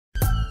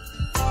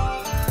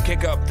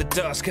kick up the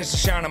dust, catch the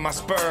shine of my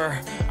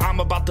spur. I'm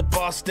about to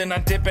bust and I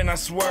dip and I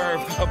swerve.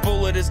 A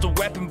bullet is the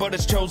weapon, but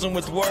it's chosen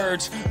with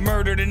words.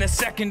 Murdered in a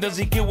second, does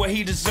he get what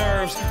he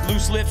deserves?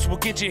 Loose lips will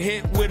get you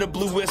hit with a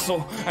blue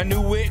whistle. I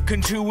knew it,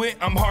 couldn't chew it,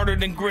 I'm harder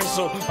than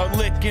gristle. A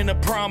lick and a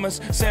promise,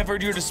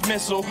 severed your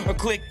dismissal. A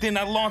click, then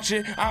I launch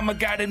it, I'm a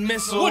guided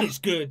missile. What is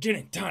good, gin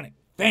and tonic?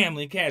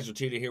 Family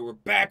Casualty here. We're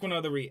back with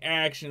another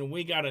reaction.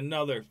 We got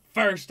another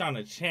first on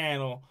the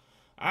channel.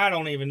 I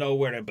don't even know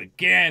where to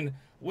begin.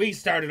 We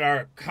started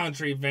our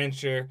country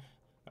venture,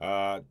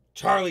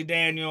 Charlie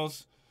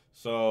Daniels.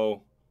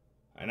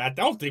 And I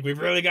don't think we've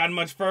really gotten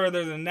much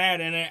further than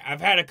that in it.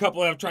 I've had a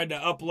couple that have tried to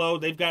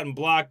upload. They've gotten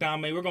blocked on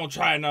me. We're going to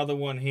try another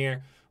one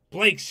here.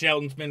 Blake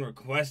Shelton's been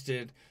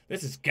requested.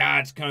 This is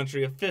God's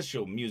Country,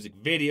 official music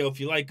video. If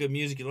you like good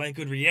music, you like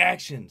good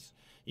reactions,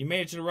 you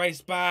made it to the right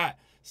spot.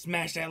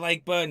 Smash that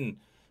like button,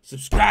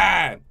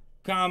 subscribe,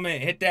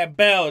 comment, hit that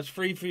bell. It's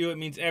free for you. It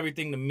means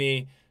everything to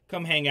me.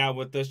 Come hang out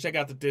with us. Check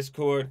out the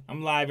Discord.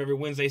 I'm live every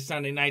Wednesday,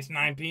 Sunday nights,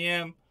 9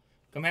 p.m.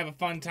 Come have a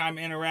fun time,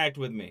 interact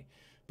with me.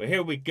 But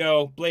here we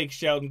go. Blake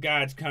Shelton,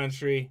 God's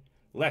Country.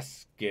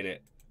 Let's get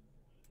it.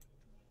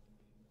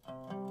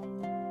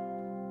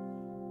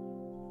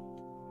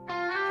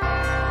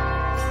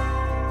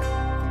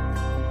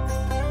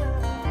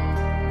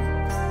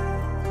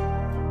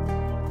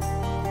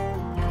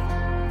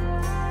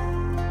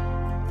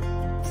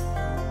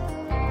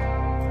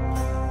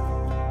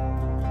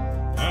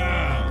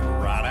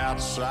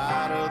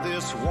 Outside of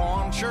this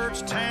one church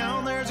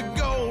town, there's a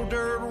gold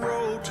dirt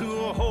road to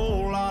a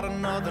whole lot of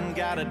nothing.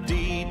 Got a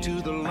deed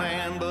to the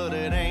land, but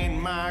it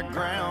ain't my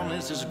ground.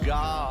 This is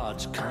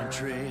God's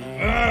country.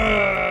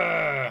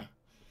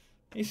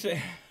 He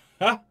said,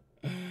 huh?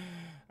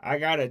 I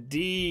got a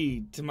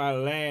deed to my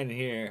land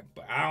here,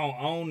 but I don't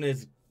own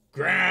this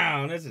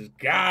ground. This is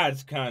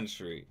God's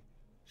country.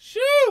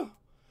 Shoo!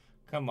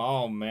 Come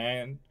on,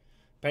 man.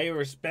 Pay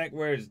respect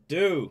where it's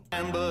due.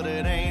 But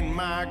it ain't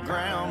my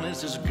ground,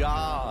 this is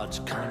God's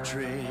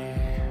country.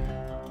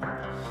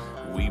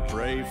 We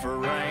pray for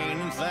rain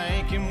and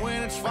thank Him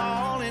when it's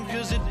falling,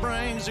 cause it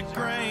brings a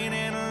grain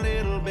and a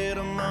little bit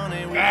of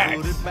money. We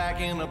put it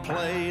back in a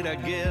plate, I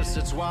guess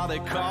that's why they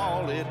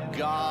call it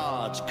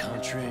God's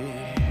country.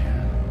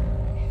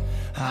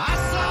 I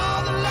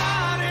saw the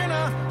light in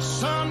a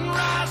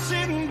sunrise,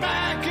 sitting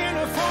back in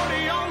a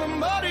 40 on the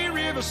muddy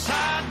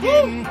riverside,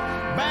 getting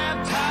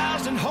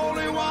baptized in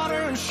holy water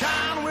and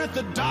shine with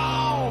the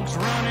dogs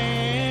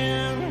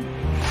running.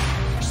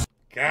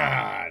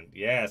 God,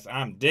 yes,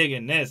 I'm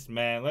digging this,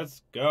 man.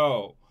 Let's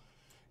go.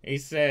 He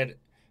said,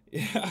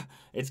 yeah,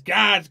 it's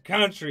God's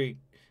country,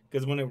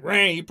 because when it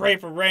rains, you pray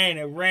for rain,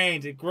 it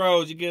rains, it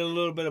grows, you get a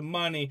little bit of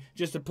money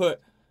just to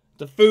put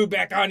the food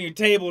back on your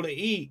table to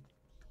eat.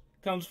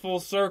 Comes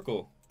full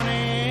circle.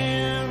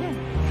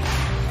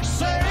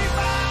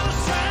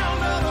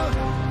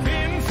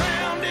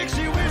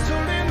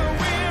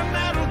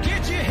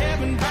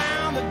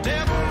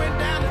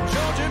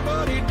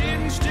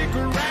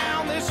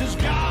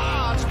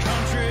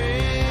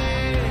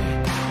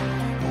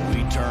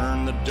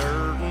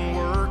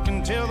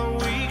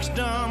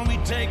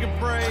 Take a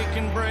break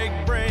and break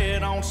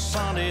bread on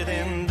Sunday,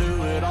 then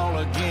do it all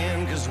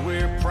again, cause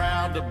we're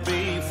proud to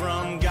be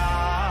from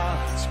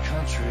God's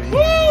country. Woo!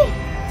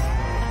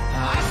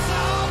 I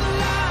saw the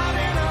light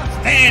in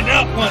a stand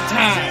up one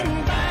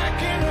time.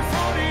 Back in a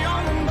 40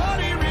 on the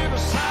muddy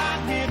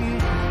riverside, getting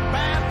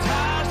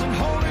baptized in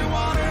holy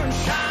water and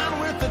shine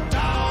with the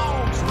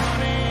dogs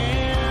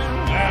running.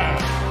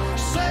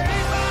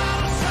 Saved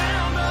by the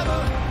sound of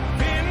a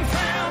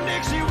pin-found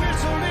Dixie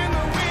whistle in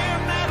the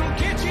wind that'll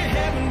get you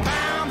heaven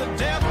bound. The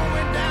devil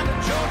went down to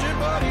Georgia,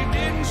 but he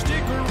didn't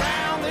stick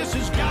around. This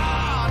is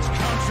God's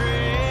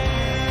country.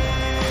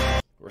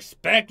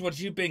 Respect what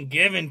you've been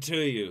given to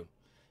you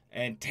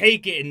and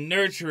take it and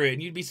nurture it,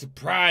 and you'd be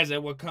surprised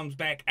at what comes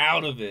back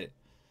out of it.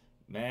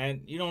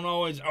 Man, you don't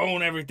always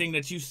own everything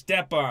that you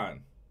step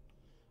on.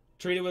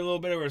 Treat it with a little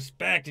bit of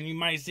respect, and you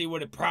might see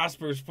what it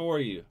prospers for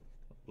you.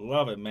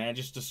 Love it, man.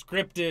 Just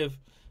descriptive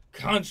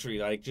country.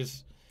 Like,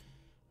 just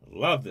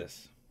love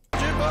this.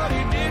 But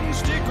he didn't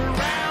stick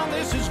around.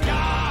 This is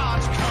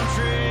God's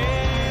country.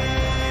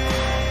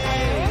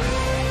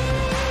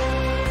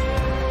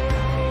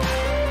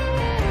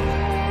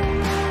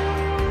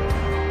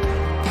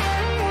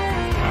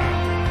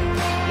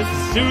 This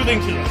is soothing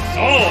to the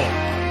soul.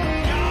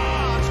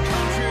 God's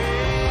country.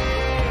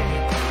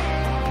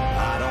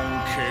 I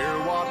don't care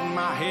what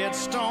my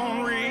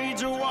headstone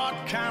reads or what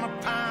kind of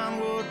pine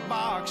wood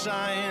box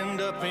I end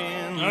up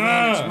in.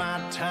 When it's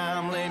my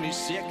time, lay me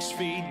 6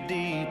 feet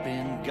deep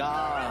in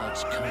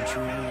God's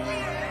country.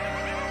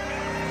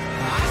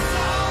 I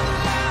saw the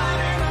light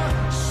in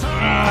a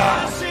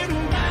sunrise,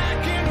 sitting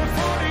back in a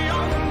 40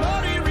 on the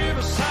muddy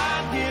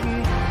riverside,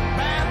 getting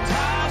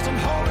baptized in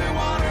holy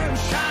water and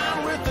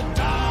shine with the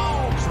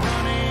dogs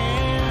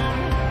running.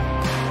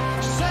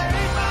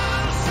 Saved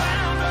by the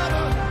sound of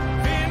a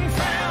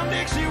pin-found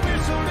Dixie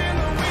whistle in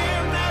the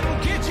wind that'll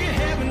get you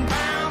heaven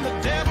bound. The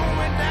devil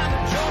went down to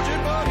Georgia,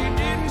 but he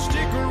didn't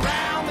stick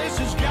around. This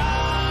is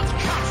God's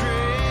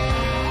country.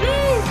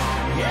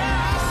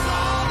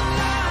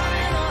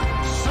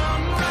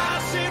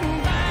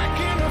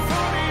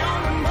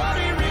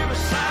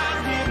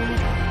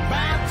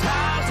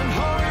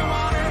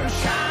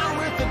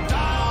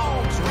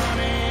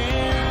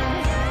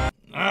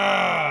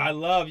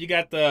 love. You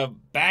got the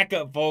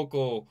backup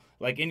vocal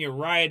like in your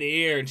right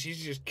ear, and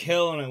she's just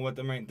killing it with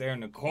them right there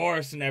in the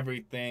chorus and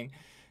everything.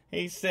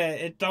 He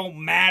said, "It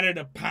don't matter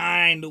the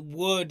pine, the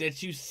wood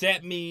that you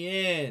set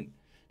me in.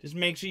 Just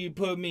make sure you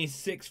put me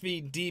 6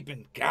 feet deep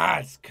in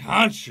God's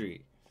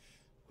country."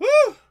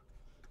 Woo!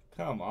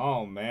 Come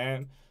on,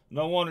 man.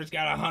 No wonder it's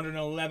got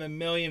 111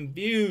 million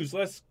views.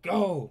 Let's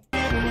go.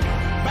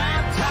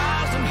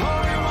 Baptized in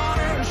holy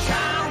water and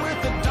shine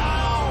with the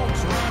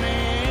dogs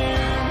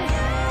running.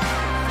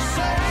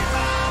 Saved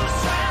by the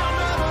sound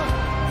of a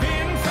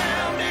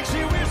pin-found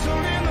Dixie whistle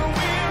in the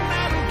wind.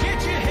 That'll get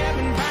you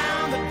heaven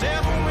bound. The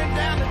devil went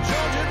down to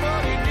Georgia,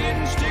 but he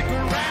didn't stick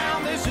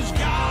around. This is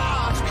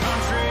God's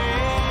country.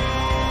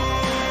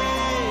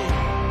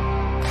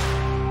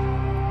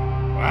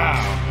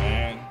 Wow,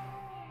 man.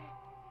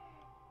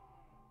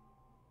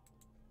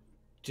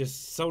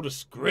 Just so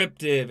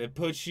descriptive. It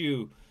puts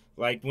you,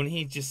 like, when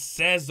he just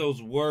says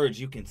those words,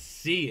 you can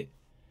see it.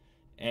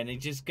 And he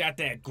just got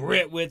that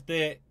grit with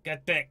it.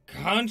 Got that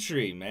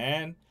country,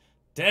 man.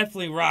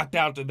 Definitely rocked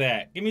out to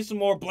that. Give me some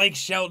more Blake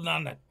Shelton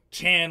on the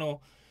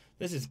channel.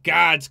 This is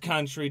God's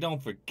country.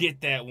 Don't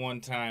forget that one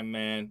time,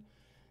 man.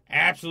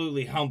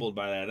 Absolutely humbled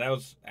by that. That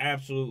was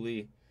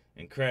absolutely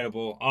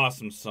incredible.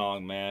 Awesome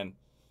song, man.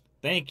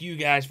 Thank you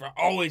guys for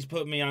always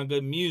putting me on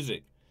good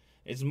music.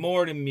 It's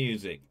more than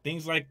music.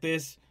 Things like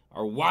this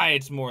are why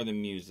it's more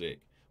than music.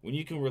 When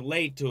you can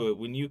relate to it,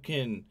 when you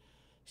can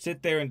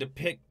sit there and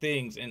depict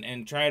things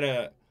and try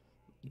to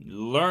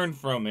learn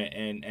from it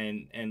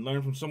and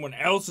learn from someone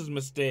else's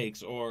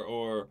mistakes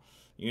or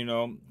you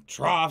know,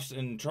 troughs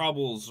and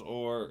troubles,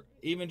 or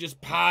even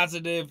just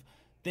positive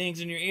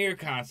things in your ear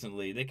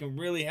constantly. They can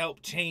really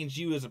help change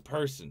you as a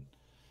person.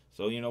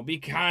 So, you know, be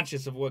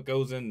conscious of what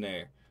goes in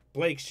there.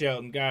 Blake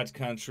Shelton, God's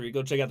Country.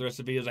 Go check out the rest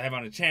of the videos I have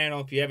on the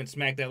channel. If you haven't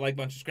smacked that like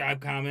button, subscribe,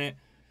 comment.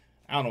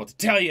 I don't know what to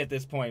tell you at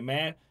this point,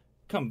 man.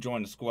 Come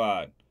join the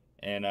squad.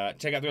 And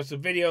check out the rest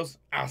of the videos.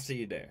 I'll see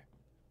you there.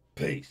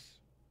 Peace.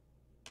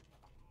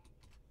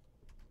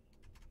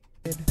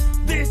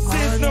 This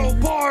is no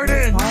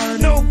pardon.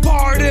 No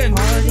pardon.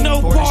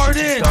 No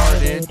pardon.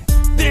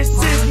 This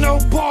is no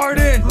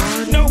pardon.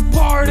 No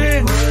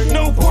pardon.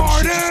 No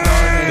pardon.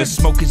 The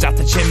smoke is out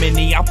the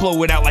chimney. I'll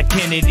blow it out like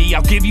Kennedy.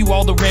 I'll give you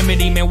all the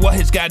remedy. Man, what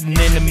has gotten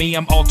into me?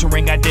 I'm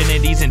altering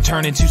identities and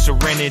turning to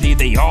serenity.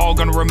 They all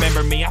gonna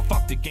remember me. I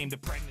fucked the game to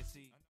pregnancy.